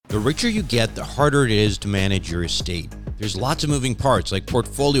The richer you get, the harder it is to manage your estate. There's lots of moving parts like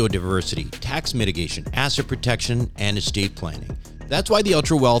portfolio diversity, tax mitigation, asset protection, and estate planning. That's why the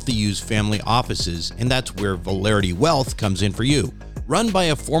ultra-wealthy use family offices, and that's where Valerity Wealth comes in for you. Run by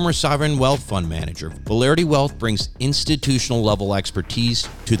a former sovereign wealth fund manager, Valerity Wealth brings institutional-level expertise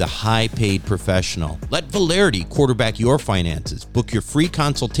to the high-paid professional. Let Valerity quarterback your finances. Book your free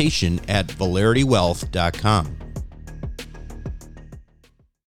consultation at valeritywealth.com.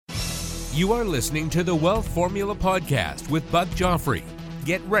 You are listening to the Wealth Formula Podcast with Buck Joffrey.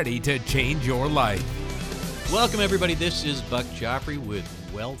 Get ready to change your life. Welcome, everybody. This is Buck Joffrey with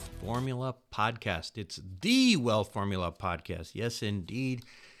Wealth Formula Podcast. It's the Wealth Formula Podcast. Yes, indeed.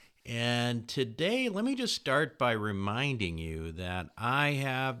 And today, let me just start by reminding you that I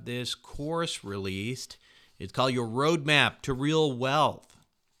have this course released. It's called Your Roadmap to Real Wealth.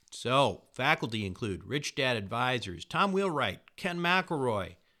 So, faculty include Rich Dad Advisors, Tom Wheelwright, Ken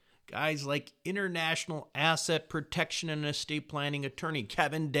McElroy, guys like international asset protection and estate planning attorney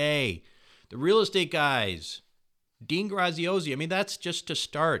Kevin Day, the real estate guys, Dean Graziosi. I mean, that's just to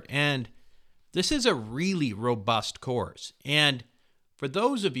start. And this is a really robust course. And for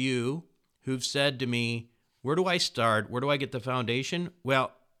those of you who've said to me, where do I start? Where do I get the foundation?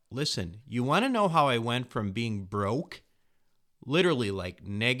 Well, listen, you want to know how I went from being broke, literally like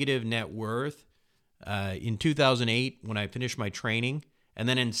negative net worth, in 2008 when I finished my training, and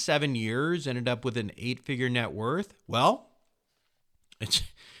then in 7 years ended up with an 8-figure net worth? Well, it's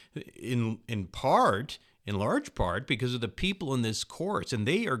in large part because of the people in this course, and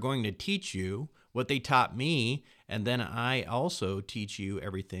they are going to teach you what they taught me, and then I also teach you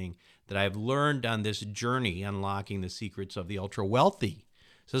everything that I've learned on this journey unlocking the secrets of the ultra wealthy.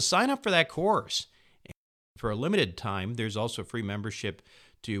 So sign up for that course. And for a limited time, there's also free membership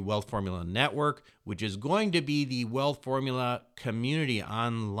to Wealth Formula Network, which is going to be the Wealth Formula community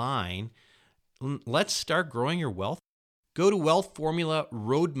online. Let's start growing your wealth. Go to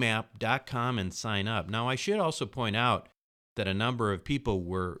wealthformularoadmap.com and sign up. Now, I should also point out that a number of people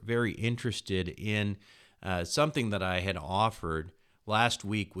were very interested in something that I had offered last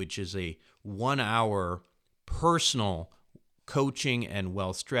week, which is a 1-hour personal coaching and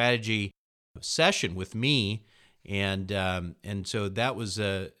wealth strategy session with me. And so that was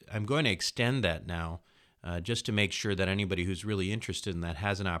I'm going to extend that now just to make sure that anybody who's really interested in that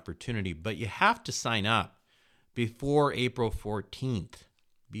has an opportunity. But you have to sign up before April 14th.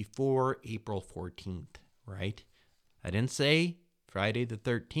 Before April 14th, right? I didn't say Friday the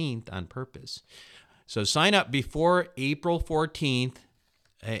 13th on purpose. So sign up before April 14th,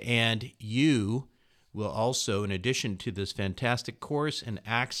 and you will also, in addition to this fantastic course and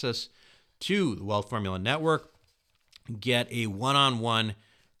access to the Wealth Formula Network, get a one-on-one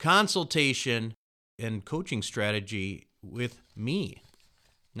consultation and coaching strategy with me.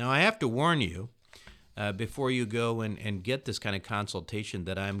 Now, I have to warn you before you go and get this kind of consultation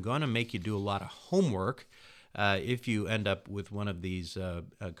that I'm going to make you do a lot of homework if you end up with one of these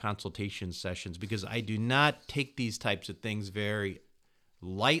consultation sessions, because I do not take these types of things very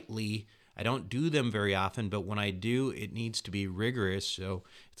lightly. I don't do them very often, but when I do, it needs to be rigorous. So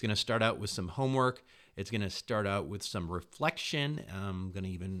it's going to start out with some homework. It's going to start out with some reflection. I'm going to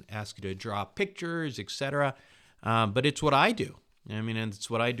even ask you to draw pictures, etc. But it's what I do. I mean, and it's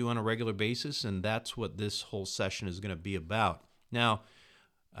what I do on a regular basis, and that's what this whole session is going to be about. Now,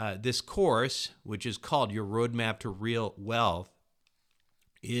 this course, which is called Your Roadmap to Real Wealth,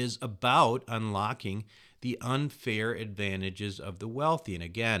 is about unlocking the unfair advantages of the wealthy. And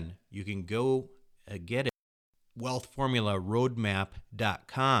again, you can go get it at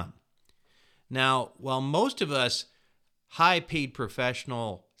wealthformularoadmap.com. Now, while most of us high-paid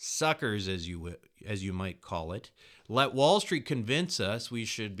professional suckers, as you might call it, let Wall Street convince us we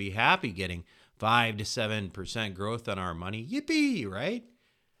should be happy getting 5 to 7% growth on our money, yippee, right?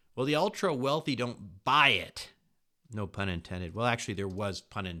 Well, the ultra-wealthy don't buy it. No pun intended. Well, actually, there was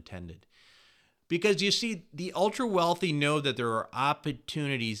pun intended. Because you see, the ultra-wealthy know that there are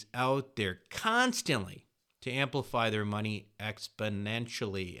opportunities out there constantly to amplify their money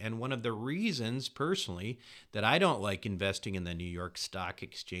exponentially. And one of the reasons, personally, that I don't like investing in the New York Stock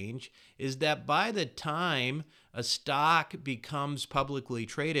Exchange is that by the time a stock becomes publicly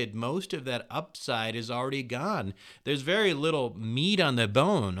traded, most of that upside is already gone. There's very little meat on the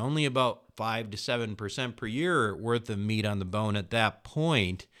bone, only about 5 to 7% per year worth of meat on the bone at that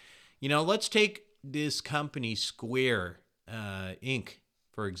point. You know, let's take this company, Square, Inc.,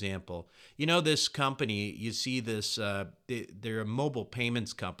 for example. You know, this company, you see this, they're a mobile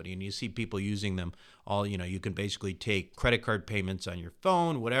payments company, and you see people using them all. You know, you can basically take credit card payments on your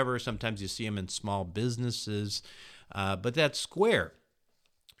phone, whatever. Sometimes you see them in small businesses, but that's Square.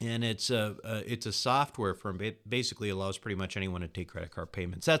 And it's a software firm. It basically allows pretty much anyone to take credit card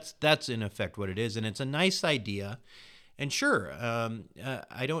payments. That's in effect what it is, and it's a nice idea. And sure,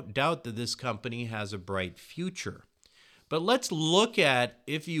 I don't doubt that this company has a bright future. But let's look at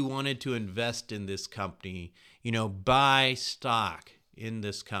if you wanted to invest in this company, buy stock in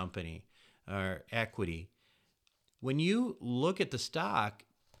this company or equity. When you look at the stock,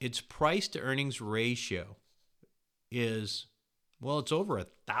 its price to earnings ratio is, well, it's over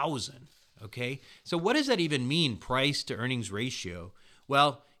 1,000, okay? So what does that even mean, price to earnings ratio?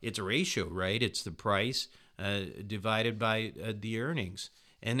 Well, it's a ratio, right? It's the price divided by the earnings,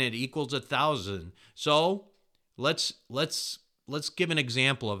 and it equals 1,000. So let's give an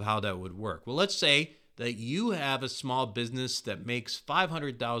example of how that would work. Well, let's say that you have a small business that makes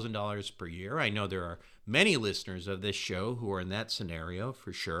 $500,000 per year. I know there are many listeners of this show who are in that scenario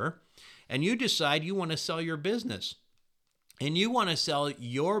for sure. And you decide you want to sell your business. And you want to sell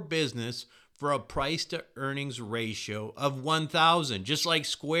your business for a price to earnings ratio of 1,000, just like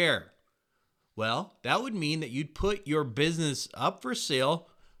Square. Well, that would mean that you'd put your business up for sale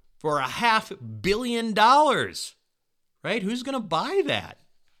for $500 million, right? Who's going to buy that?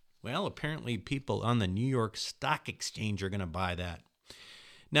 Well, apparently people on the New York Stock Exchange are going to buy that.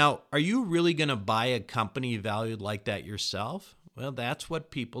 Now, are you really going to buy a company valued like that yourself? Well, that's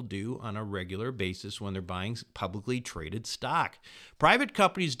what people do on a regular basis when they're buying publicly traded stock. Private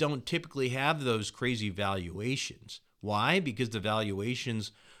companies don't typically have those crazy valuations. Why? Because the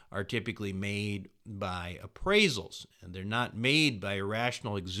valuations are typically made by appraisals, and they're not made by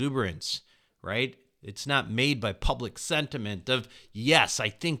irrational exuberance, right? It's not made by public sentiment of, yes, I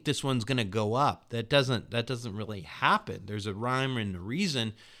think this one's going to go up. That doesn't really happen. There's a rhyme and a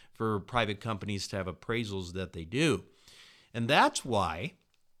reason for private companies to have appraisals that they do. And that's why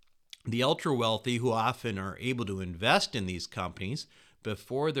the ultra wealthy, who often are able to invest in these companies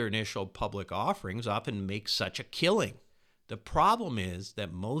before their initial public offerings, often make such a killing. The problem is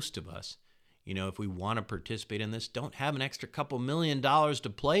that most of us, if we want to participate in this, don't have an extra couple $1 million to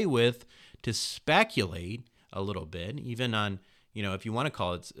play with to speculate a little bit, even on, if you want to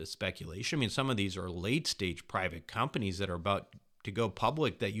call it speculation. I mean, some of these are late stage private companies that are about to go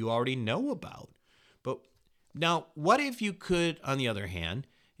public that you already know about. But now, what if you could, on the other hand,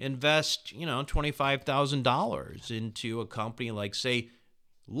 invest, $25,000 into a company like, say,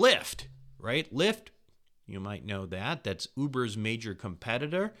 Lyft, right? Lyft, you might know that. That's Uber's major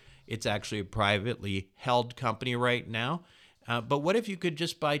competitor. It's actually a privately held company right now. But what if you could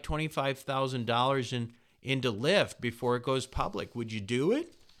just buy $25,000 into Lyft before it goes public? Would you do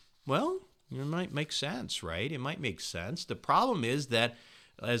it? Well, it might make sense, right? It might make sense. The problem is that,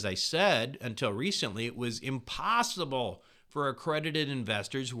 as I said, until recently, it was impossible for accredited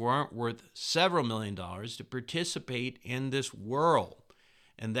investors who aren't worth several $1 million to participate in this world.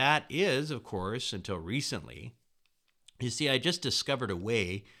 And that is, of course, until recently. You see, I just discovered a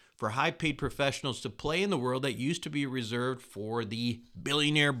way for high-paid professionals to play in the world that used to be reserved for the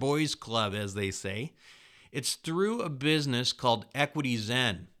billionaire boys club, as they say. It's through a business called Equity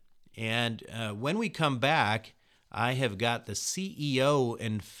Zen. And when we come back, I have got the CEO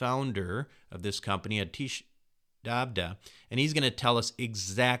and founder of this company, Atish Dabda, and he's going to tell us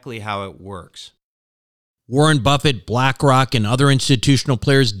exactly how it works. Warren Buffett, BlackRock, and other institutional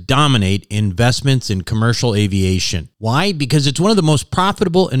players dominate investments in commercial aviation. Why? Because it's one of the most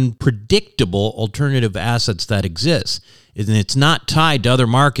profitable and predictable alternative assets that exists, and it's not tied to other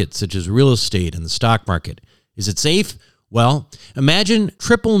markets such as real estate and the stock market. Is it safe? Well, imagine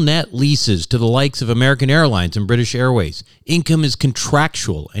triple net leases to the likes of American Airlines and British Airways. Income is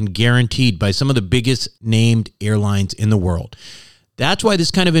contractual and guaranteed by some of the biggest named airlines in the world. That's why this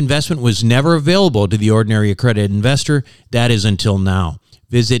kind of investment was never available to the ordinary accredited investor. That is until now.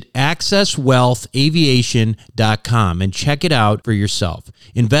 Visit accesswealthaviation.com and check it out for yourself.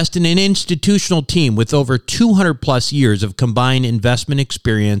 Invest in an institutional team with over 200 plus years of combined investment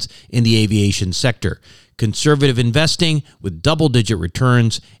experience in the aviation sector. Conservative investing with double-digit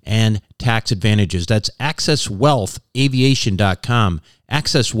returns and tax advantages. That's accesswealthaviation.com.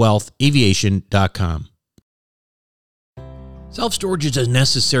 accesswealthaviation.com. Self-storage is a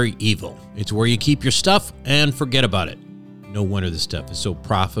necessary evil. It's where you keep your stuff and forget about it. No wonder this stuff is so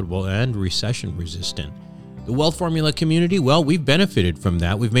profitable and recession-resistant. The Wealth Formula community, well, we've benefited from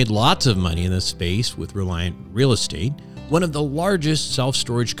that. We've made lots of money in this space with Reliant Real Estate, one of the largest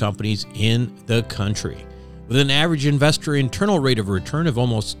self-storage companies in the country. With an average investor internal rate of return of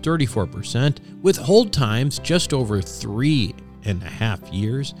almost 34%, with hold times just over 3.5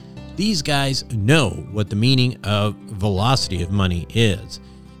 years, these guys know what the meaning of velocity of money is.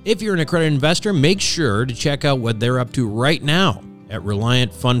 If you're an accredited investor, make sure to check out what they're up to right now at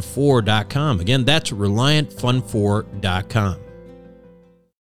ReliantFund4.com. Again, that's ReliantFund4.com.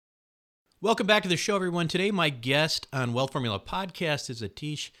 Welcome back to the show, everyone. Today, my guest on Wealth Formula Podcast is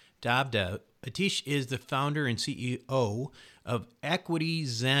Atish Davda. Atish is the founder and CEO of Equity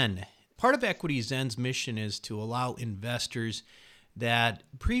Zen. Part of Equity Zen's mission is to allow investors that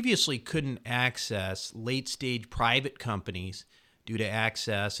previously couldn't access late-stage private companies due to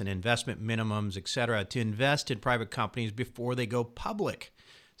access and investment minimums, et cetera, to invest in private companies before they go public.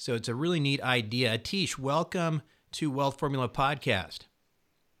 So it's a really neat idea. Atish, welcome to Wealth Formula Podcast.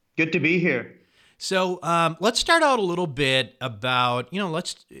 Good to be here. So let's start out a little bit about,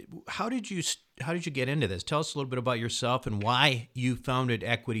 how did you get into this? Tell us a little bit about yourself and why you founded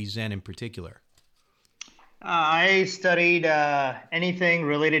Equity Zen in particular. I studied anything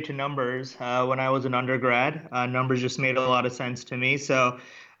related to numbers when I was an undergrad. Numbers just made a lot of sense to me. So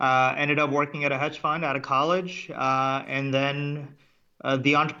ended up working at a hedge fund out of college. And then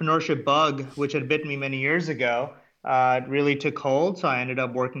the entrepreneurship bug, which had bitten me many years ago, really took hold. So I ended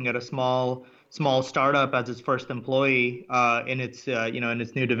up working at a small startup as its first employee in its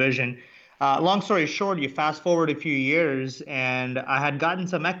new division. Long story short, you fast forward a few years, and I had gotten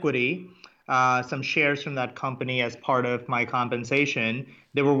some equity, some shares from that company as part of my compensation.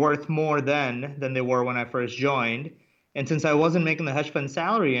 They were worth more then than they were when I first joined. And since I wasn't making the hedge fund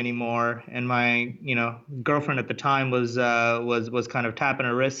salary anymore, and my girlfriend at the time was kind of tapping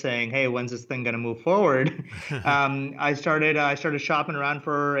her wrist saying, "Hey, when's this thing going to move forward?" I started shopping around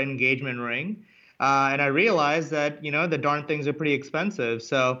for an engagement ring, and I realized that the darn things are pretty expensive.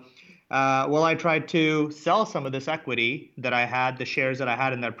 So, I tried to sell some of this equity that I had, the shares that I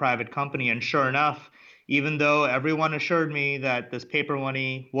had in that private company, and sure enough, even though everyone assured me that this paper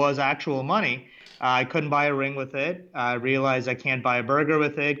money was actual money, I couldn't buy a ring with it. I realized I can't buy a burger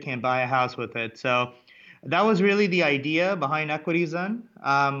with it, can't buy a house with it. So that was really the idea behind Equity Zen.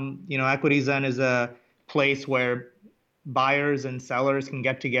 Equity Zen is a place where buyers and sellers can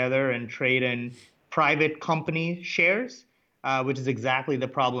get together and trade in private company shares, which is exactly the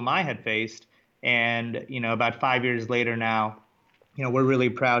problem I had faced. And, about 5 years later now, we're really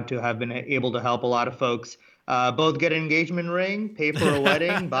proud to have been able to help a lot of folks both get an engagement ring, pay for a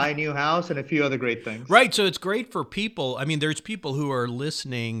wedding, buy a new house, and a few other great things. Right. So it's great for people. I mean, there's people who are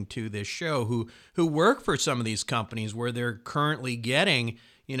listening to this show who work for some of these companies where they're currently getting,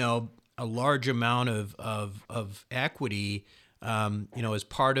 a large amount of equity, as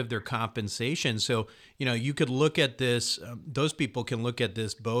part of their compensation. So, you could look at this, those people can look at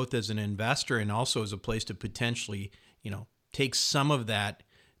this both as an investor and also as a place to potentially, take some of that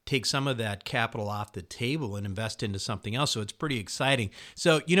capital off the table and invest into something else. So it's pretty exciting.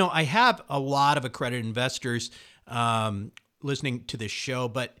 So, I have a lot of accredited investors listening to this show,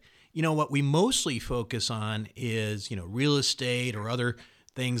 but what we mostly focus on is, real estate or other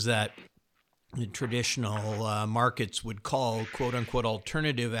things that the traditional markets would call quote unquote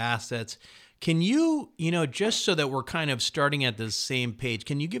alternative assets. Can you, just so that we're kind of starting at the same page,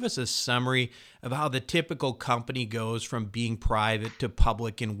 can you give us a summary of how the typical company goes from being private to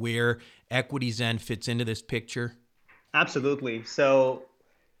public and where Equity Zen fits into this picture? Absolutely. So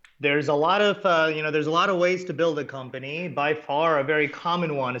there's a lot of ways to build a company. By far, a very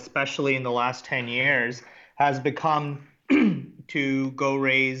common one, especially in the last 10 years, has become to go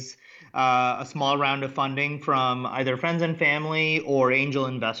raise a small round of funding from either friends and family or angel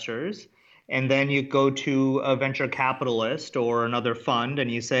investors. And then you go to a venture capitalist or another fund and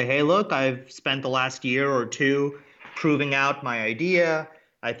you say, "Hey, look, I've spent the last year or two proving out my idea.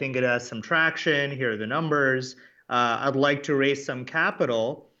 I think it has some traction. Here are the numbers. I'd like to raise some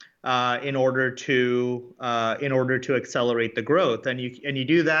capital in order to accelerate the growth." And you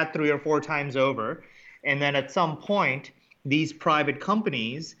do that 3 or 4 times over. And then at some point, these private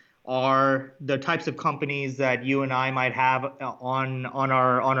companies are the types of companies that you and I might have on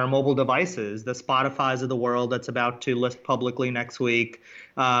our mobile devices, the Spotifys of the world that's about to list publicly next week,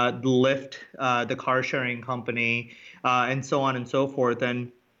 Lyft, the car sharing company, and so on and so forth.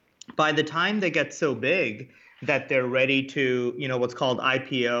 And by the time they get so big that they're ready to, what's called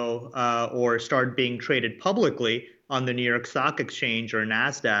IPO or start being traded publicly on the New York Stock Exchange or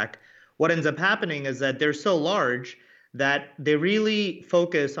NASDAQ, what ends up happening is that they're so large that they really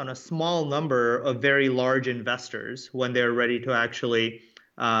focus on a small number of very large investors when they're ready to actually,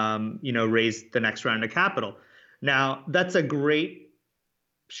 raise the next round of capital. Now, that's a great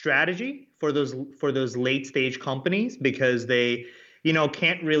strategy for those late stage companies because they,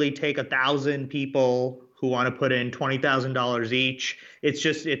 can't really take 1,000 people who want to put in $20,000 each.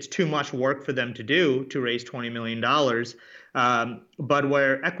 It's too much work for them to do to raise $20 million. But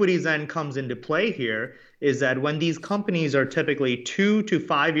where Equity Zen comes into play here is that when these companies are typically 2 to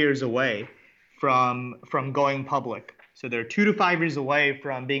 5 years away from going public, so they're 2 to 5 years away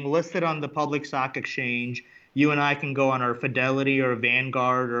from being listed on the public stock exchange. You and I can go on our Fidelity or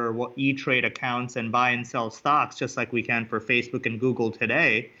Vanguard or E-Trade accounts and buy and sell stocks just like we can for Facebook and Google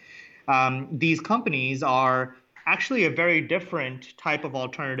today. These companies are actually a very different type of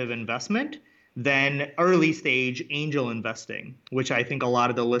alternative investment than early stage angel investing, which I think a lot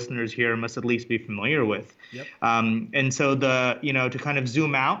of the listeners here must at least be familiar with. Yep. And so to kind of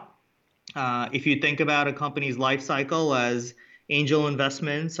zoom out, if you think about a company's life cycle as angel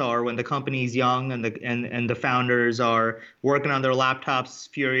investments, or when the company's young and the founders are working on their laptops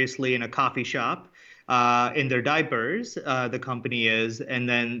furiously in a coffee shop, in their diapers, the company is, and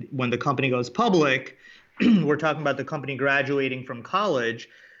then when the company goes public, we're talking about the company graduating from college.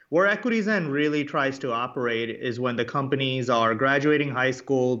 Where EquityZen really tries to operate is when the companies are graduating high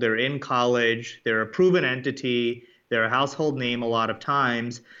school, they're in college, they're a proven entity, they're a household name a lot of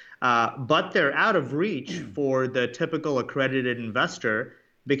times, but they're out of reach for the typical accredited investor,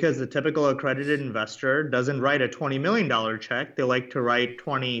 because the typical accredited investor doesn't write a $20 million check. They like to write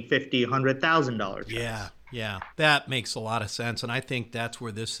 $20, $50, $100,000 checks. Yeah, that makes a lot of sense. And I think that's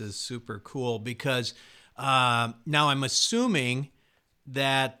where this is super cool, because now I'm assuming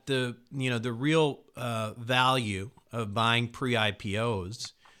that the real value of buying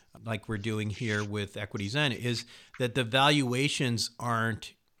pre-IPOs, like we're doing here with EquityZen, is that the valuations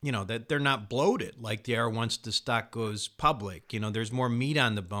aren't, that they're not bloated like they are once the stock goes public. There's more meat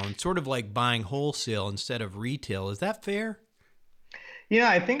on the bone, sort of like buying wholesale instead of retail. Is that fair? Yeah,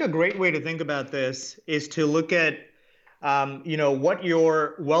 I think a great way to think about this is to look at, what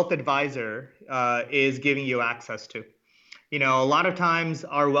your wealth advisor is giving you access to. A lot of times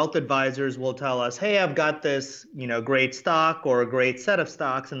our wealth advisors will tell us, hey, I've got this, great stock or a great set of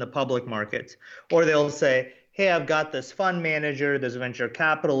stocks in the public markets. Or they'll say, hey, I've got this fund manager, this venture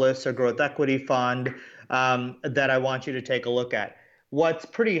capitalist or growth equity fund that I want you to take a look at. What's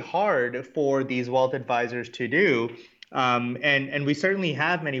pretty hard for these wealth advisors to do, and we certainly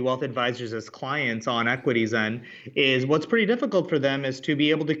have many wealth advisors as clients on EquityZen, is what's pretty difficult for them is to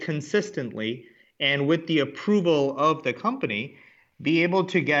be able to consistently and with the approval of the company, be able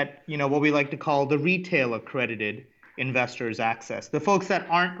to get, what we like to call the retail accredited investors access, the folks that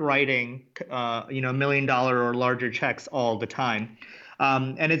aren't writing, $1 million or larger checks all the time.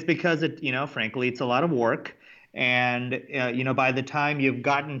 And it's because frankly, it's a lot of work. And, by the time you've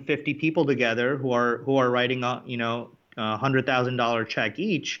gotten 50 people together who are writing a $100,000 check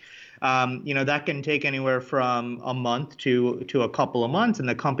each, that can take anywhere from a month to a couple of months, and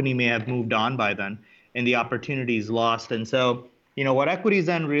the company may have moved on by then and the opportunity is lost. And so, what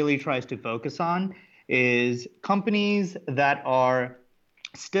EquityZen really tries to focus on is companies that are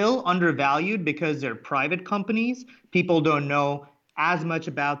still undervalued because they're private companies. People don't know as much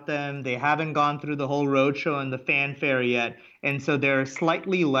about them. They haven't gone through the whole roadshow and the fanfare yet. And so they're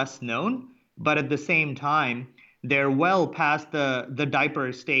slightly less known, but at the same time, they're well past the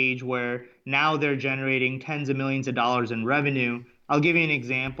diaper stage where now they're generating tens of millions of dollars in revenue. I'll give you an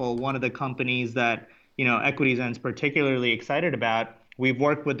example. One of the companies that, EquityZen's particularly excited about, we've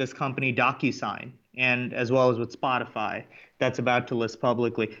worked with this company, DocuSign, and as well as with Spotify, that's about to list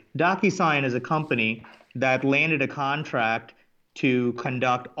publicly. DocuSign is a company that landed a contract to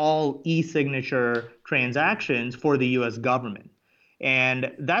conduct all e-signature transactions for the U.S. government.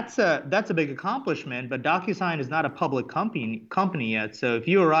 And that's a big accomplishment, but DocuSign is not a public company yet. So if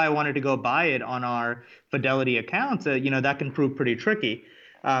you or I wanted to go buy it on our Fidelity accounts, that can prove pretty tricky.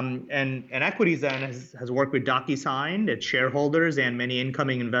 And EquityZen has worked with DocuSign, its shareholders, and many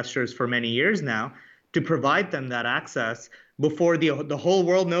incoming investors for many years now to provide them that access before the whole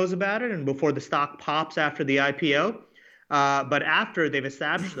world knows about it and before the stock pops after the IPO. But after they've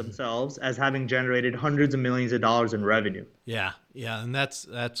established themselves as having generated hundreds of millions of dollars in revenue. Yeah, and that's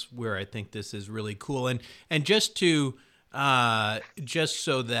where I think this is really cool. And just to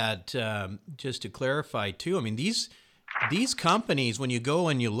clarify too, I mean these companies, when you go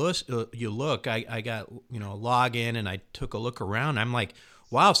and you look, I got log in and I took a look around. I'm like,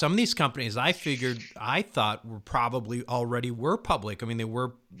 wow, some of these companies I thought were probably already were public. I mean, they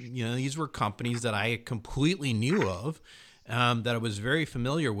were, these were companies that I completely knew of, that I was very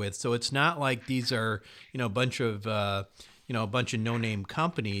familiar with. So it's not like these are, a bunch of no-name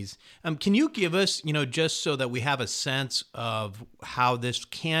companies. Can you give us, just so that we have a sense of how this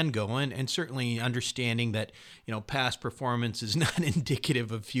can go, and certainly understanding that, past performance is not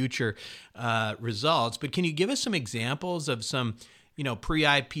indicative of future results, but can you give us some examples of some,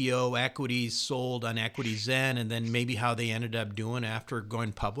 pre-IPO equities sold on EquityZen, and then maybe how they ended up doing after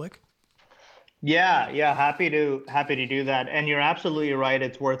going public? Yeah, happy to do that. And you're absolutely right.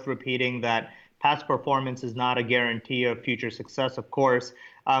 It's worth repeating that past performance is not a guarantee of future success, of course.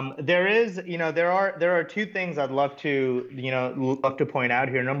 There is, there are two things I'd love to point out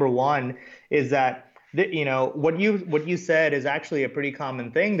here. Number one is that what you said is actually a pretty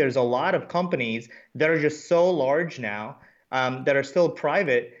common thing. There's a lot of companies that are just so large now, that are still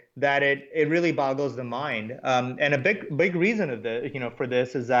private, that it really boggles the mind. And a big reason of for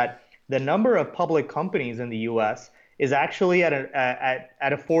this is that the number of public companies in the U.S. is actually at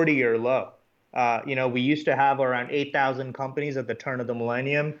a 40-year low. We used to have around 8,000 companies at the turn of the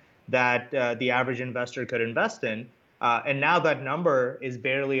millennium that the average investor could invest in, and now that number is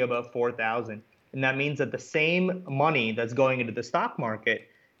barely above 4,000. And that means that the same money that's going into the stock market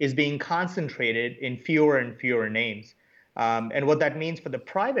is being concentrated in fewer and fewer names. And what that means for the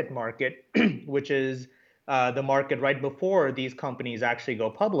private market, which is the market right before these companies actually go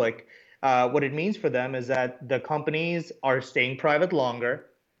public, what it means for them is that the companies are staying private longer.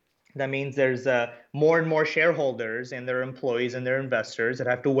 That means there's more and more shareholders and their employees and their investors that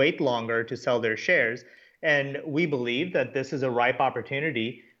have to wait longer to sell their shares. And we believe that this is a ripe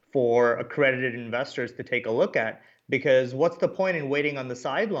opportunity for accredited investors to take a look at, because what's the point in waiting on the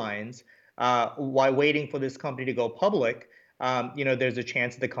sidelines while waiting for this company to go public? There's a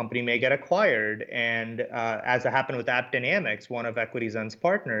chance that the company may get acquired, and as it happened with AppDynamics, one of EquityZen's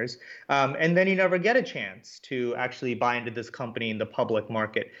partners, and then you never get a chance to actually buy into this company in the public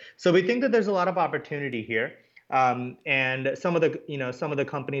market. So we think that there's a lot of opportunity here. And some of the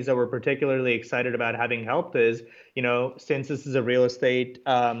companies that we're particularly excited about having helped is, since this is a real estate,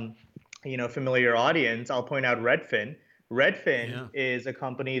 familiar audience, I'll point out Redfin. Redfin Yeah. is a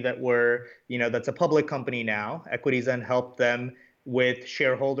company that's a public company now. EquityZen helped them with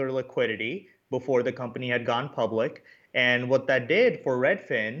shareholder liquidity before the company had gone public. And what that did for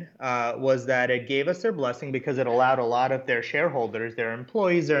Redfin was that it gave us their blessing, because it allowed a lot of their shareholders, their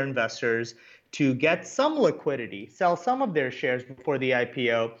employees, their investors, to get some liquidity, sell some of their shares before the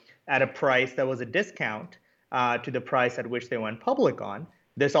IPO at a price that was a discount to the price at which they went public on.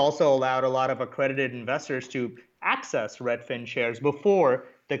 This also allowed a lot of accredited investors to access Redfin shares before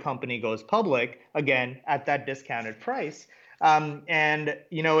the company goes public, again, at that discounted price. And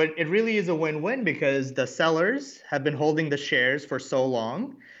it really is a win-win, because the sellers have been holding the shares for so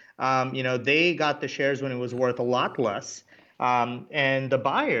long. They got the shares when it was worth a lot less. And the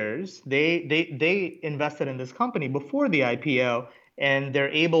buyers, they invested in this company before the IPO, and they're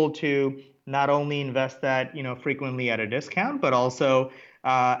able to not only invest that frequently at a discount, but also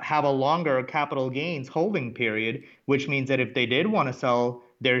have a longer capital gains holding period, which means that if they did want to sell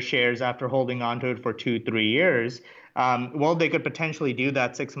their shares after holding onto it for 2, 3 years, well, they could potentially do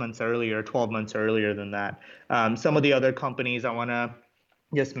that 6 months earlier, 12 months earlier than that. Some of the other companies I want to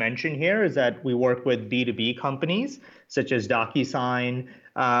just mention here is that we work with B2B companies such as DocuSign.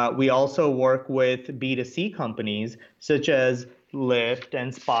 We also work with B2C companies such as Lyft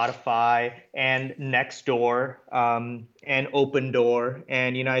and Spotify and Nextdoor, and Opendoor.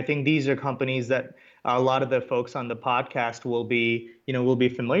 And I think these are companies that a lot of the folks on the podcast will be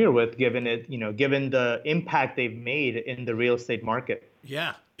familiar with, given the impact they've made in the real estate market.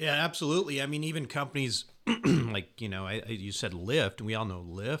 Yeah, yeah, absolutely. I mean, even companies like, you said Lyft, and we all know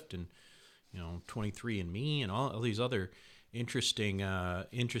Lyft, and 23andMe, and all these other interesting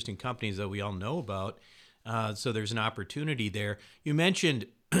companies that we all know about. So there's an opportunity there. You mentioned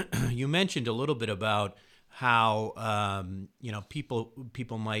you mentioned a little bit about how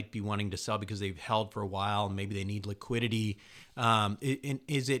people might be wanting to sell because they've held for a while and maybe they need liquidity.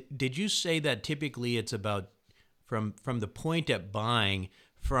 Did you say that typically it's about from the point at buying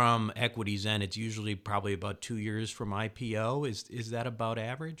from EquityZen, it's usually probably about 2 years from IPO? Is that about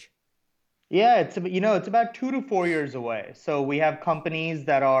average? Yeah, it's about 2 to 4 years away. So we have companies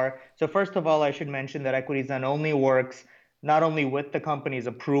that are. So first of all, I should mention that EquityZen only works not only with the company's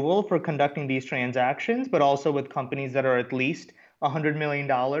approval for conducting these transactions, but also with companies that are at least $100 million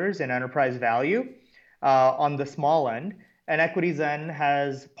in enterprise value on the small end. And EquityZen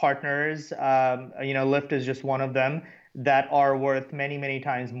has partners, Lyft is just one of them, that are worth many, many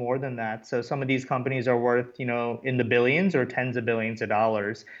times more than that. So some of these companies are worth, in the billions or tens of billions of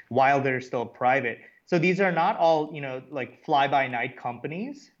dollars while they're still private. So these are not all, like fly by night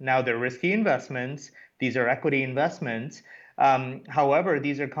companies. Now they're risky investments. These are equity investments. However,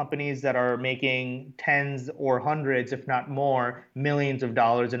 these are companies that are making tens or hundreds, if not more, millions of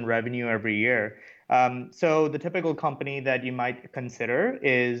dollars in revenue every year. So the typical company that you might consider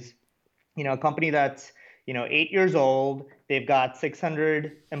is, a company that's 8 years old. They've got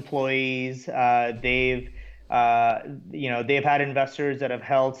 600 employees. They've They've had investors that have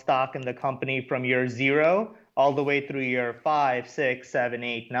held stock in the company from year zero all the way through year 5, 6, 7,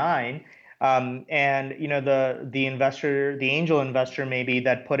 8, 9. And the angel investor maybe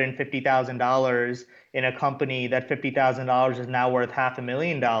that put in $50,000 in a company, that $50,000 is now worth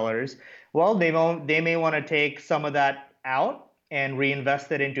 $500,000. Well, they may want to take some of that out and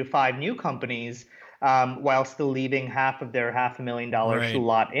reinvest it into 5 new companies, while still leaving half of their $500,000 Right.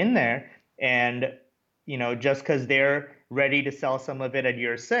 lot in there. And just because they're ready to sell some of it at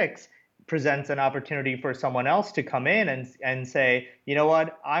year 6 presents an opportunity for someone else to come in and say, you know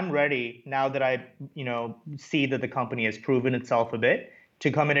what, I'm ready now that I, see that the company has proven itself a bit,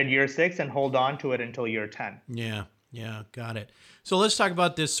 to come in at year 6 and hold on to it until year 10. Yeah, yeah, got it. So let's talk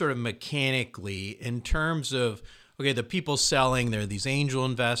about this sort of mechanically in terms of, okay, the people selling, they're these angel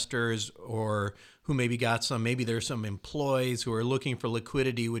investors or who maybe there's some employees who are looking for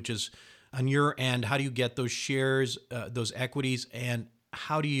liquidity, which is on your end. How do you get those shares, those equities, and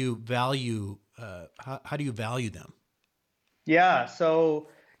how do you value them? Yeah, so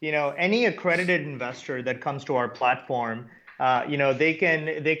any accredited investor that comes to our platform, they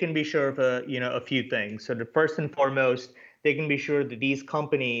can be sure of a few things. So the first and foremost, they can be sure that these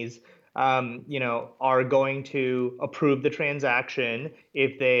companies, are going to approve the transaction.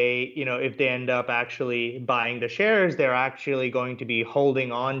 If they end up actually buying the shares, they're actually going to be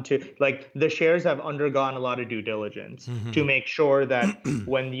holding on to, like, the shares have undergone a lot of due diligence to make sure that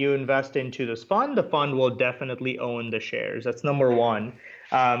when you invest into this fund, the fund will definitely own the shares. That's number one.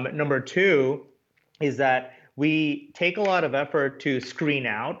 Number two is that we take a lot of effort to screen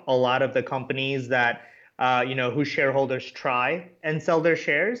out a lot of the companies that whose shareholders try and sell their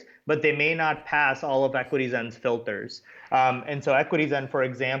shares, but they may not pass all of EquityZen's filters. And so EquityZen, for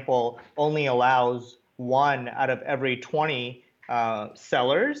example, only allows 1 out of every 20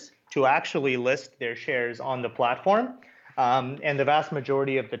 sellers to actually list their shares on the platform. And the vast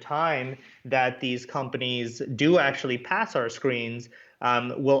majority of the time that these companies do actually pass our screens,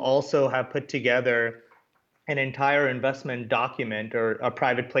 will also have put together an entire investment document or a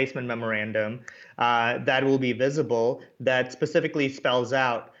private placement memorandum that will be visible, that specifically spells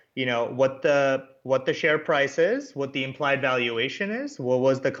out, what the share price is, what the implied valuation is, what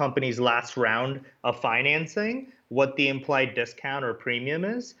was the company's last round of financing, what the implied discount or premium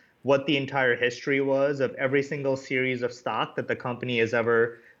is, what the entire history was of every single series of stock that the company has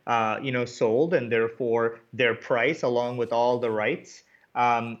ever sold, and therefore their price along with all the rights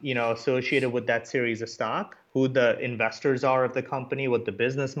associated with that series of stock, who the investors are of the company, what the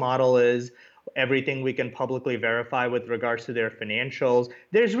business model is, everything we can publicly verify with regards to their financials.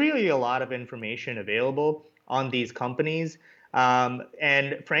 There's really a lot of information available on these companies.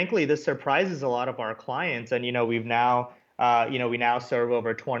 And frankly, this surprises a lot of our clients. And, we now serve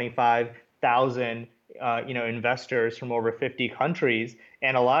over 25,000 investors from over 50 countries.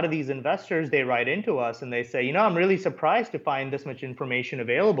 And a lot of these investors, they write into us and they say, I'm really surprised to find this much information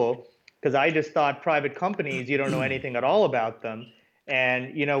available, because I just thought private companies, you don't know anything at all about them.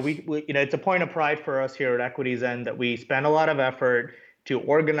 And, we it's a point of pride for us here at EquityZen that we spend a lot of effort to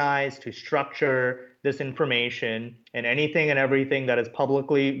organize, to structure this information, and anything and everything that is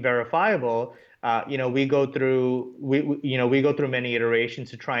publicly verifiable. We go through many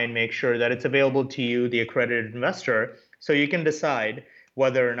iterations to try and make sure that it's available to you, the accredited investor, so you can decide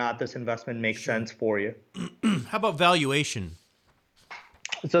whether or not this investment makes sense for you. How about valuation?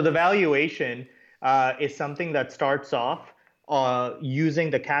 So the valuation is something that starts off using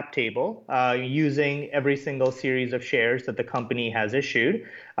the cap table, using every single series of shares that the company has issued,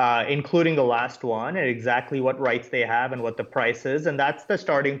 including the last one, and exactly what rights they have and what the price is. And that's the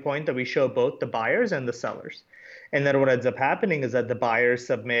starting point that we show both the buyers and the sellers. And then what ends up happening is that the buyers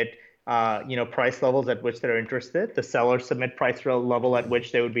submit price levels at which they're interested. The sellers submit price level at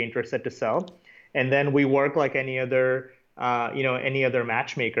which they would be interested to sell. And then we work like any other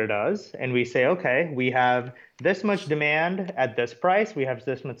matchmaker does. And we say, okay, we have this much demand at this price. We have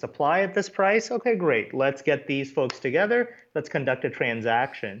this much supply at this price. Okay, great. Let's get these folks together. Let's conduct a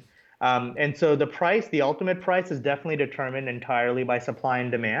transaction. And so the ultimate price is definitely determined entirely by supply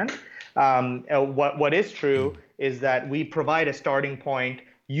and demand. What is true is that we provide a starting point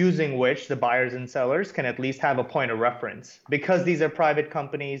using which the buyers and sellers can at least have a point of reference. Because these are private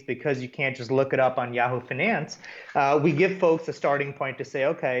companies, because you can't just look it up on Yahoo Finance, we give folks a starting point to say,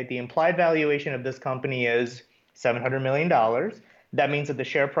 okay, the implied valuation of this company is $700 million. That means that the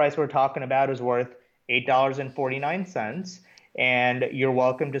share price we're talking about is worth $8.49. And you're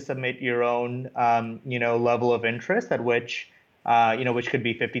welcome to submit your own, level of interest at which could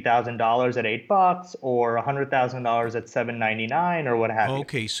be $50,000 at $8 or $100,000 at $7.99 or what have you.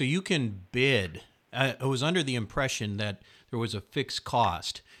 Okay, so you can bid I was under the impression that there was a fixed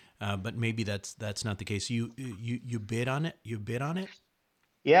cost, but maybe that's not the case. You bid on it. You bid on it.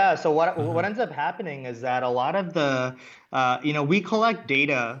 Yeah, so what Uh-huh. ends up happening is that a lot of the, we collect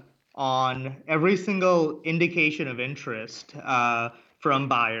data on every single indication of interest from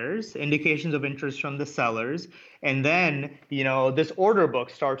buyers, indications of interest from the sellers, and then, this order book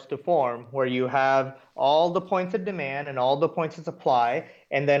starts to form where you have all the points of demand and all the points of supply,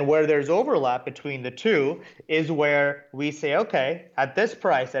 and then where there's overlap between the two is where we say, okay, at this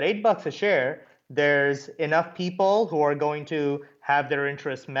price, at $8 a share, there's enough people who are going to have their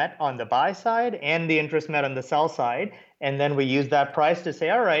interests met on the buy side and the interest met on the sell side. And then we use that price to say,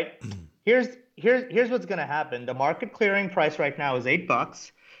 all right, here's what's going to happen. The market clearing price right now is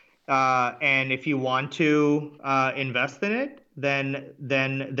 $8. And if you want to invest in it, then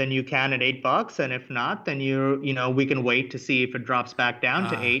you can at $8. And if not, then we can wait to see if it drops back down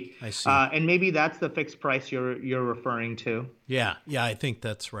to eight. I see. And maybe that's the fixed price you're referring to. Yeah, I think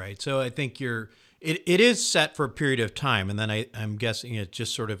that's right. So I think it is set for a period of time, and then I'm guessing it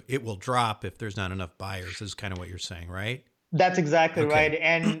just sort of it will drop if there's not enough buyers. Is kind of what you're saying, right? That's exactly Okay. right,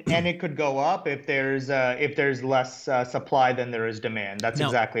 and it could go up if there's less supply than there is demand. That's Now,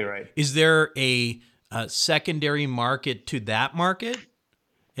 exactly right. is there a secondary market to that market?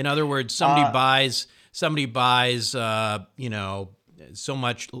 In other words, somebody buys, so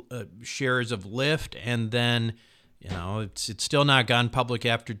much shares of Lyft, and then, it's still not gone public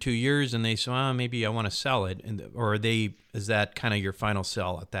after 2 years, and they say, well, maybe I want to sell it, is that kind of your final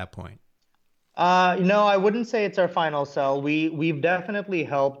sell at that point? No, I wouldn't say it's our final sell. We've definitely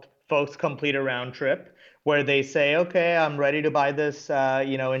helped folks complete a round trip where they say, okay, I'm ready to buy this,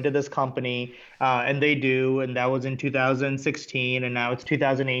 into this company, and they do, and that was in 2016, and now it's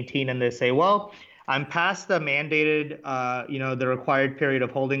 2018, and they say, well, I'm past the mandated, the required period of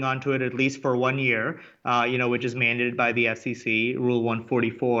holding on to it at least for 1 year, which is mandated by the SEC, Rule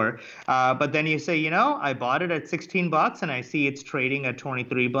 144. But then you say, I bought it at $16 and I see it's trading at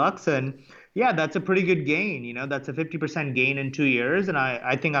 $23, and yeah, that's a pretty good gain. That's a 50% gain in 2 years, and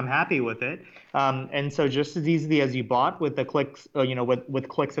I think I'm happy with it. And so just as easily as you bought with the clicks, with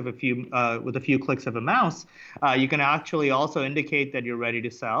clicks of with a few clicks of a mouse, you can actually also indicate that you're ready to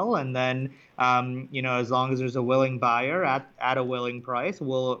sell. And then, as long as there's a willing buyer at a willing price,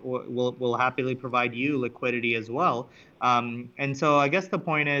 we'll happily provide you liquidity as well. And so I guess the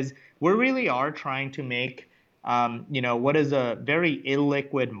point is we really are trying to make what is a very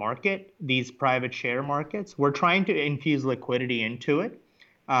illiquid market, these private share markets. We're trying to infuse liquidity into it.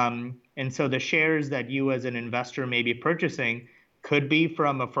 And so the shares that you as an investor may be purchasing could be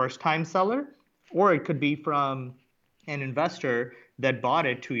from a first-time seller, or it could be from an investor that bought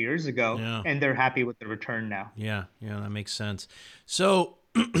it 2 years ago, and they're happy with the return now. Yeah, that makes sense. So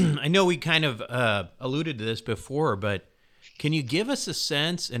I know we kind of alluded to this before, but can you give us a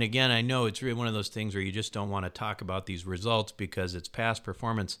sense? And again, I know it's really one of those things where you just don't want to talk about these results because it's past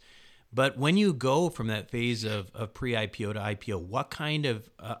performance. But when you go from that phase of pre-IPO to IPO, what kind of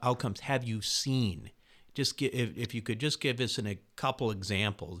outcomes have you seen? Just if you could just give us a couple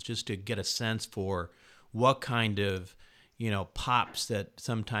examples, just to get a sense for what kind of pops that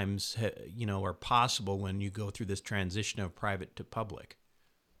sometimes are possible when you go through this transition of private to public.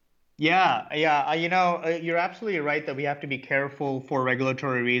 Yeah. You're absolutely right that we have to be careful for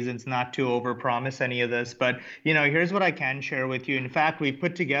regulatory reasons not to overpromise any of this. But, here's what I can share with you. In fact, we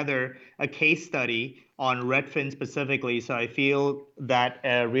put together a case study on Redfin specifically. So I feel that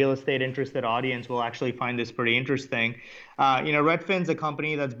a real estate interested audience will actually find this pretty interesting. Redfin's a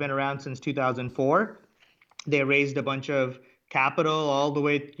company that's been around since 2004. They raised a bunch of capital all the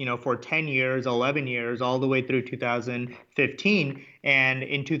way, for 10 years, 11 years, all the way through 2015. And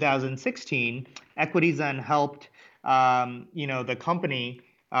in 2016, EquityZen helped, the company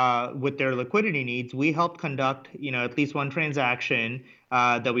with their liquidity needs. We helped conduct, at least one transaction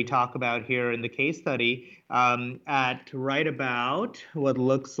that we talk about here in the case study at right about what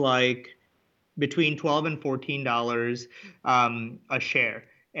looks like between $12 and $14 a share.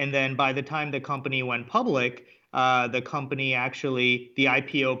 And then by the time the company went public, the company actually, the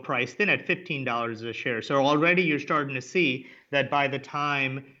IPO priced in at $15 a share. So already you're starting to see that by the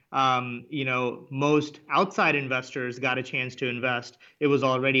time, most outside investors got a chance to invest, it was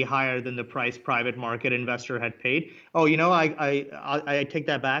already higher than the price private market investor had paid. Oh, I take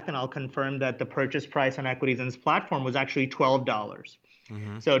that back, and I'll confirm that the purchase price on EquityZen's platform was actually $12.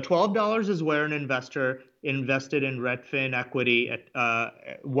 Mm-hmm. So $12 is where an investor invested in Redfin equity at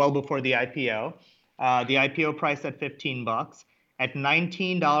well before the IPO. The IPO price at $15. At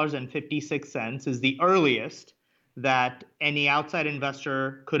 $19.56 is the earliest that any outside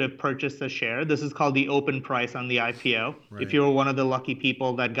investor could have purchased the share. This is called the open price on the IPO. If Right. you were one of the lucky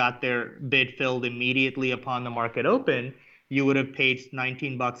people that got their bid filled immediately upon the market open, you would have paid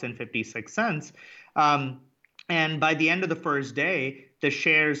 19 bucks and 56 cents. And by the end of the first day, the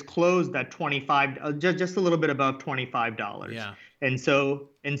shares closed at 25, just a little bit above $25. Yeah. And so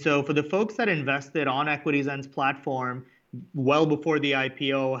for the folks that invested on EquityZen's platform well before the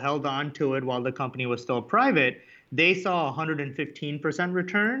IPO, held on to it while the company was still private, they saw 115%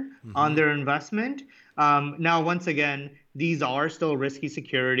 return on their investment. Now, once again, these are still risky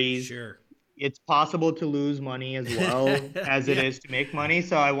securities. Sure. It's possible to lose money as well as it Yeah. is to make money.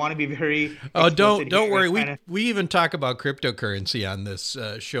 So I want to be very Oh, explicit don't here. worry. We even talk about cryptocurrency on this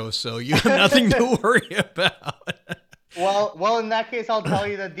show, so you have nothing to worry about. Well, in that case, I'll tell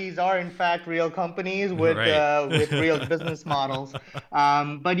you that these are in fact real companies with Right. with real business models.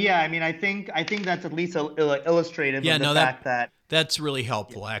 But yeah, I mean, I think that's at least illustrative Yeah, of the no, fact that that's really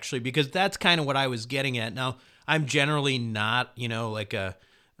helpful actually, because that's kind of what I was getting at. Now, I'm generally not, like a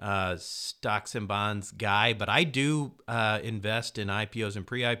stocks and bonds guy, but I do invest in IPOs and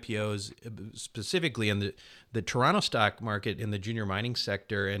pre-IPOs, specifically in the Toronto stock market in the junior mining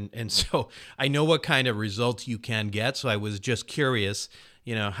sector, and so I know what kind of results you can get. So I was just curious,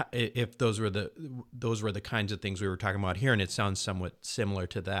 if those were the kinds of things we were talking about here, and it sounds somewhat similar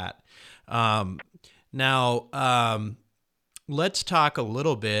to that. Now, let's talk a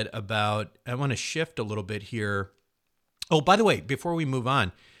little bit about. I want to shift a little bit here. Oh, by the way, before we move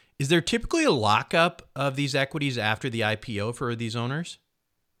on, is there typically a lockup of these equities after the IPO for these owners?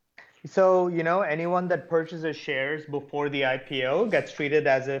 so, anyone that purchases shares before the IPO gets treated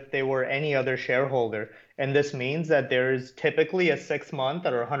as if they were any other shareholder. And this means that there is typically a 6-month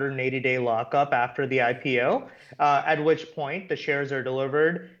or 180-day lockup after the IPO, at which point the shares are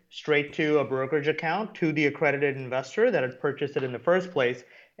delivered straight to a brokerage account to the accredited investor that had purchased it in the first place.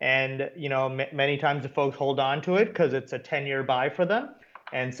 And, many times the folks hold on to it because it's a 10-year buy for them.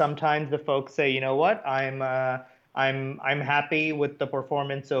 And sometimes the folks say, you know what, I'm happy with the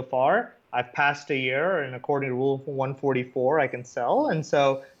performance so far. I've passed a year, and according to Rule 144, I can sell, and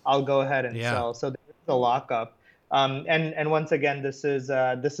so I'll go ahead and Yeah. sell. So there's a lockup. And once again, this is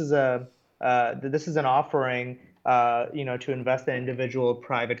an offering, to invest in individual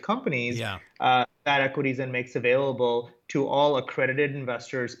private companies Yeah. that EquityZen makes available to all accredited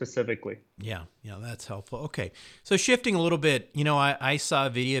investors specifically. Yeah, that's helpful. Okay, so shifting a little bit, I saw a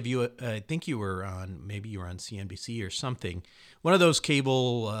video of you. I think you were on CNBC or something, one of those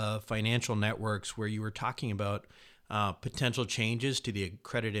cable financial networks where you were talking about potential changes to the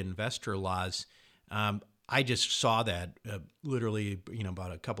accredited investor laws. I just saw that literally,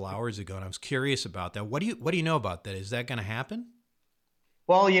 about a couple hours ago, and I was curious about that. What do you know about that? Is that going to happen?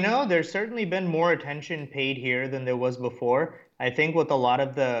 Well, there's certainly been more attention paid here than there was before. I think with a lot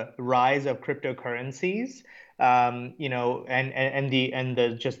of the rise of cryptocurrencies, and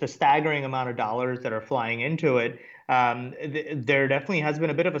the just the staggering amount of dollars that are flying into it, there definitely has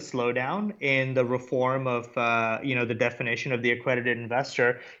been a bit of a slowdown in the reform of, the definition of the accredited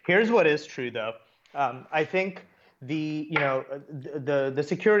investor. Here's what is true, though. I think the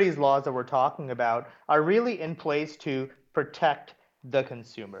securities laws that we're talking about are really in place to protect the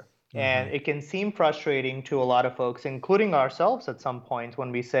consumer. And it can seem frustrating to a lot of folks, including ourselves at some point,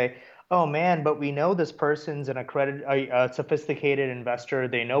 when we say, oh man, but we know this person's a sophisticated investor.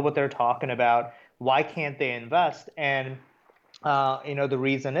 They know what they're talking about. Why can't they invest? And the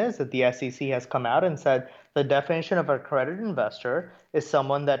reason is that the SEC has come out and said the definition of an accredited investor is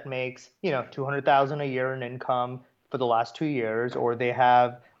someone that makes, $200,000 a year in income for the last 2 years, or they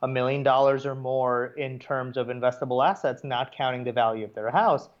have $1 million or more in terms of investable assets, not counting the value of their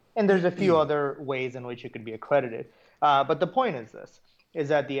house. And there's a few other ways in which you could be accredited. But the point is this, is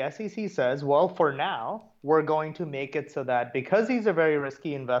that the SEC says, well, for now, we're going to make it so that because these are very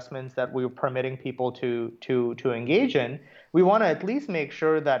risky investments that we're permitting people to engage in, we want to at least make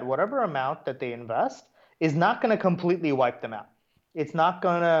sure that whatever amount that they invest is not going to completely wipe them out. It's not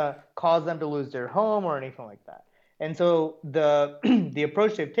going to cause them to lose their home or anything like that. And so the the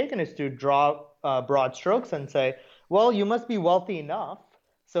approach they've taken is to draw broad strokes and say, well, you must be wealthy enough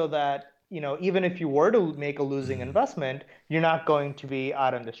so that even if you were to make a losing investment, you're not going to be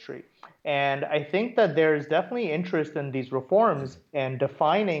out on the street. And I think that there's definitely interest in these reforms and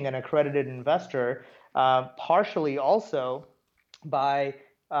defining an accredited investor, partially also by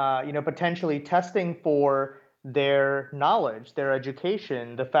potentially testing for their knowledge, their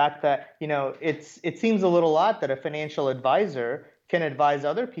education, the fact that it seems a little odd that a financial advisor can advise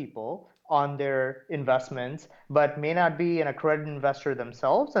other people on their investments, but may not be an accredited investor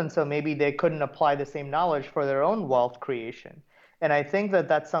themselves. And so maybe they couldn't apply the same knowledge for their own wealth creation. And I think that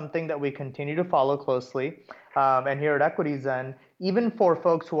that's something that we continue to follow closely. And here at EquityZen, even for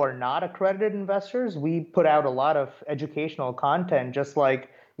folks who are not accredited investors, we put out a lot of educational content, just like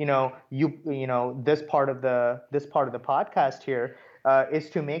this part of the podcast here is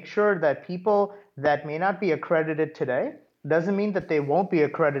to make sure that people that may not be accredited today doesn't mean that they won't be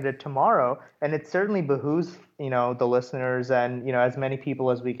accredited tomorrow. And it certainly behooves the listeners and as many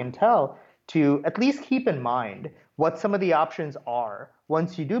people as we can tell to at least keep in mind what some of the options are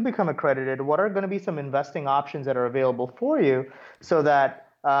once you do become accredited. What are going to be some investing options that are available for you, so that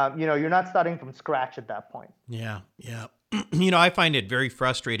you're not starting from scratch at that point. Yeah. I find it very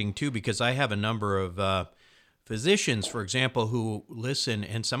frustrating too, because I have a number of physicians, for example, who listen,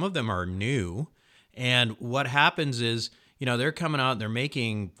 and some of them are new. And what happens is, they're coming out and they're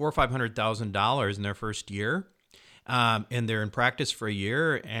making $400,000 or $500,000 in their first year, and they're in practice for a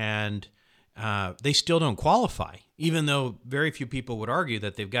year, and they still don't qualify, even though very few people would argue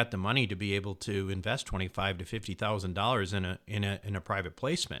that they've got the money to be able to invest $25,000 to $50,000 in a private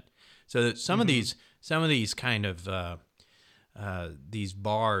placement. So that some of these kind of these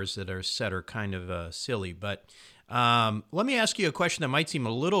bars that are set are kind of silly. But let me ask you a question that might seem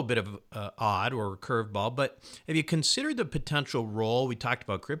a little bit of odd or a curveball, but have you considered the potential role, we talked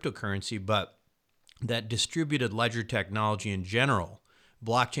about cryptocurrency, but that distributed ledger technology in general,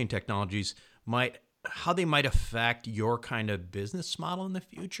 blockchain technologies, how they might affect your kind of business model in the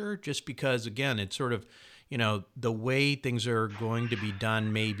future? Just because, again, it's sort of, the way things are going to be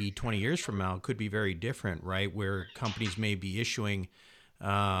done maybe 20 years from now could be very different, right? Where companies may be issuing,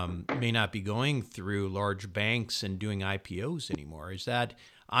 may not be going through large banks and doing IPOs anymore. Is that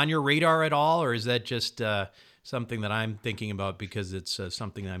on your radar at all, or is that just something that I'm thinking about because it's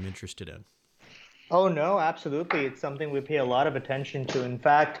something that I'm interested in? Oh, no, absolutely. It's something we pay a lot of attention to. In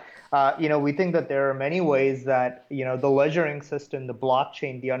fact, we think that there are many ways that, the ledgering system, the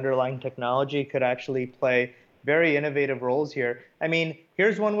blockchain, the underlying technology could actually play very innovative roles here. I mean,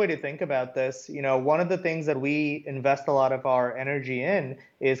 here's one way to think about this. One of the things that we invest a lot of our energy in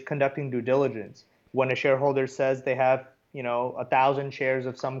is conducting due diligence. When a shareholder says they have, 1,000 shares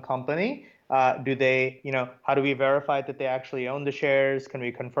of some company, how do we verify that they actually own the shares? Can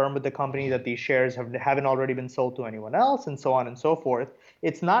we confirm with the company that these shares haven't already been sold to anyone else, and so on and so forth?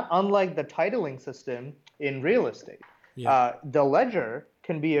 It's not unlike the titling system in real estate. Yeah. The ledger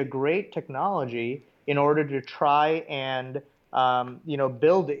can be a great technology in order to try and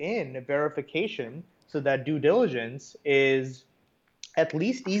build in verification so that due diligence is at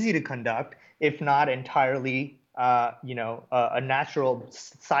least easy to conduct, if not entirely a natural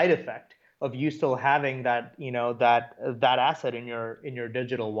side effect of you still having that that asset in your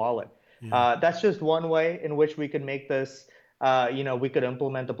digital wallet. Yeah. That's just one way in which we could make this. We could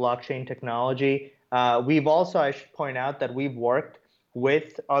implement the blockchain technology. We've also, I should point out, that we've worked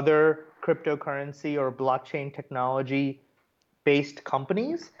with other cryptocurrency or blockchain technology based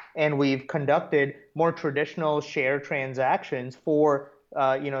companies, and we've conducted more traditional share transactions for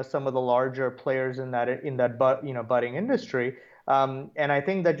some of the larger players in that budding industry. And I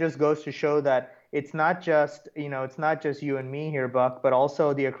think that just goes to show that it's not just you and me here, Buck, but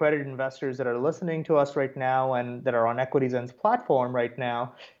also the accredited investors that are listening to us right now and that are on EquityZen's platform right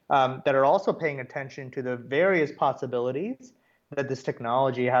now, that are also paying attention to the various possibilities that this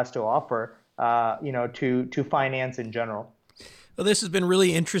technology has to offer, to finance in general. Well, this has been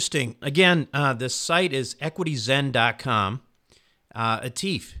really interesting. Again, the site is equityzen.com.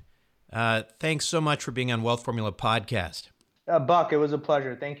 Atif, thanks so much for being on Wealth Formula Podcast. Buck, it was a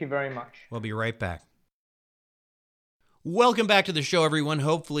pleasure. Thank you very much. We'll be right back. Welcome back to the show, everyone.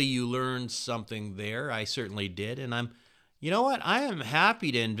 Hopefully you learned something there. I certainly did. And I am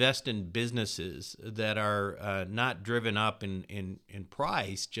happy to invest in businesses that are not driven up in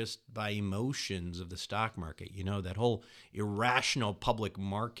price just by emotions of the stock market. That whole irrational public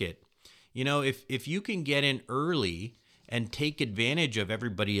market. If you can get in early and take advantage of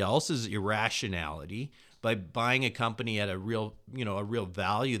everybody else's irrationality by buying a company at a real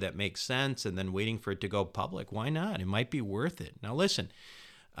value that makes sense and then waiting for it to go public, why not? It might be worth it. Now, listen,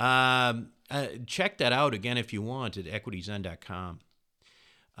 check that out again if you want at equityzen.com.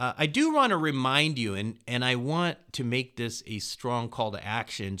 I do want to remind you, and I want to make this a strong call to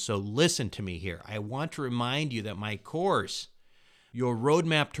action, so listen to me here. I want to remind you that my course, Your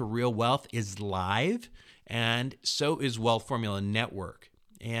Roadmap to Real Wealth, is live, and so is Wealth Formula Network.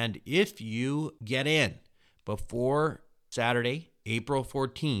 And if you get in before Saturday, April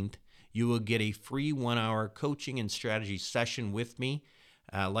 14th, you will get a free 1-hour coaching and strategy session with me.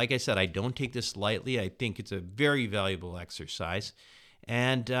 Like I said, I don't take this lightly. I think it's a very valuable exercise.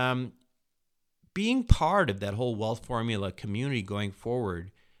 And being part of that whole Wealth Formula community going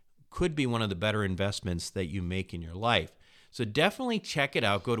forward could be one of the better investments that you make in your life. So definitely check it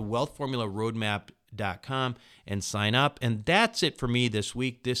out. Go to wealthformularoadmap.com and sign up. And that's it for me this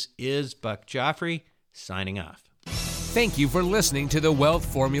week. This is Buck Joffrey signing off. Thank you for listening to the Wealth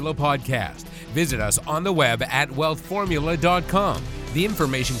Formula Podcast. Visit us on the web at wealthformula.com. The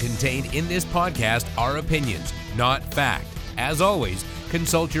information contained in this podcast are opinions, not fact. As always,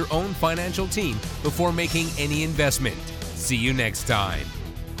 consult your own financial team before making any investment. See you next time.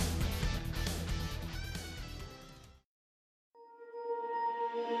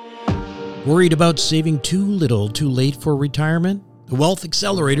 Worried about saving too little too late for retirement? The Wealth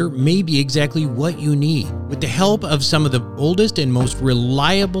Accelerator may be exactly what you need. With the help of some of the oldest and most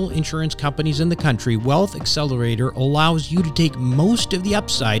reliable insurance companies in the country, Wealth Accelerator allows you to take most of the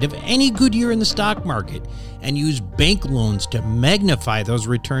upside of any good year in the stock market and use bank loans to magnify those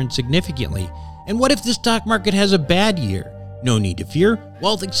returns significantly. And what if the stock market has a bad year? No need to fear.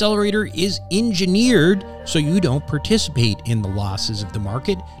 Wealth Accelerator is engineered so you don't participate in the losses of the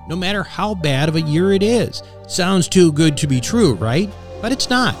market, no matter how bad of a year it is. Sounds too good to be true, right? But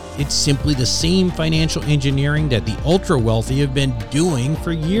it's not. It's simply the same financial engineering that the ultra wealthy have been doing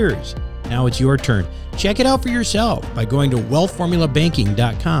for years. Now it's your turn. Check it out for yourself by going to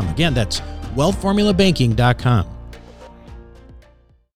wealthformulabanking.com. Again, that's wealthformulabanking.com.